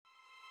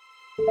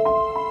Hey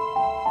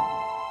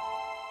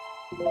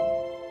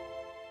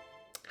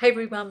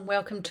everyone,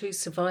 welcome to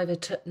Survivor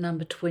tip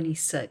number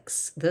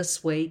 26.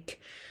 This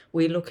week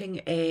we're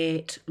looking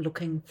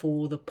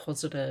for the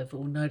positive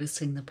or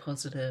noticing the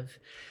positive.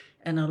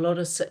 In a lot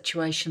of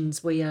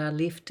situations we are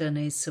left in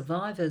as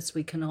survivors,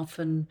 we can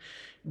often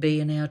be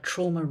in our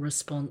trauma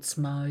response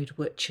mode,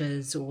 which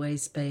is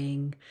always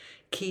being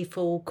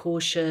careful,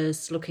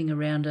 cautious, looking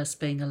around us,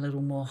 being a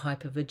little more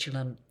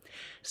hypervigilant.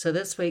 So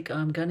this week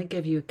I'm going to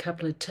give you a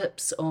couple of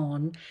tips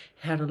on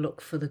how to look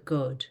for the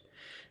good.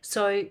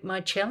 So my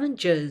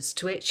challenge is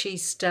to actually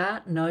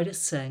start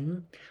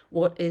noticing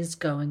what is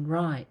going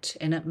right.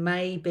 And it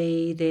may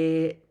be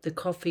that the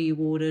coffee you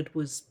ordered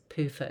was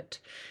perfect.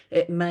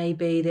 It may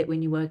be that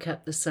when you woke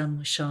up the sun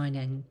was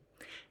shining.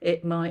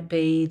 It might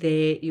be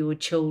that your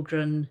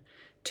children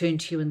turned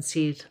to you and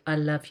said, "I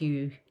love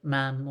you,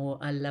 Mum," or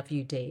 "I love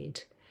you,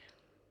 Dad."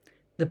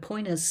 The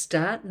point is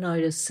start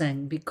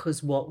noticing,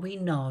 because what we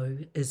know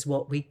is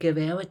what we give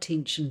our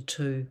attention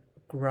to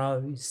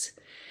grows.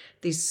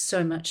 There's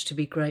so much to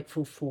be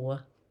grateful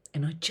for,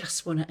 and I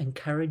just want to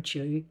encourage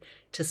you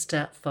to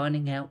start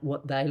finding out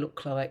what they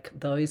look like,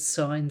 those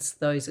signs,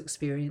 those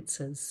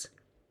experiences.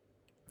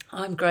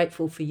 I'm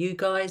grateful for you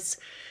guys.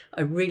 I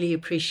really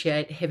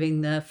appreciate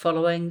having the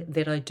following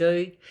that I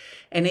do,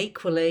 and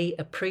equally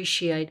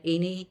appreciate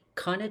any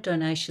kind of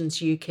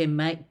donations you can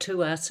make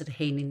to us at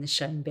Handing the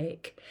Shame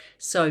Back.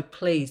 So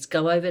please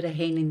go over to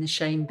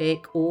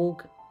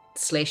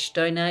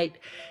handingtheshameback.org/donate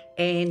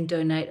and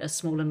donate a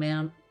small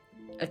amount,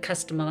 a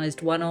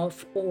customised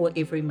one-off or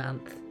every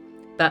month.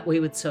 But we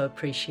would so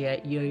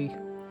appreciate you.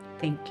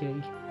 Thank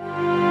you.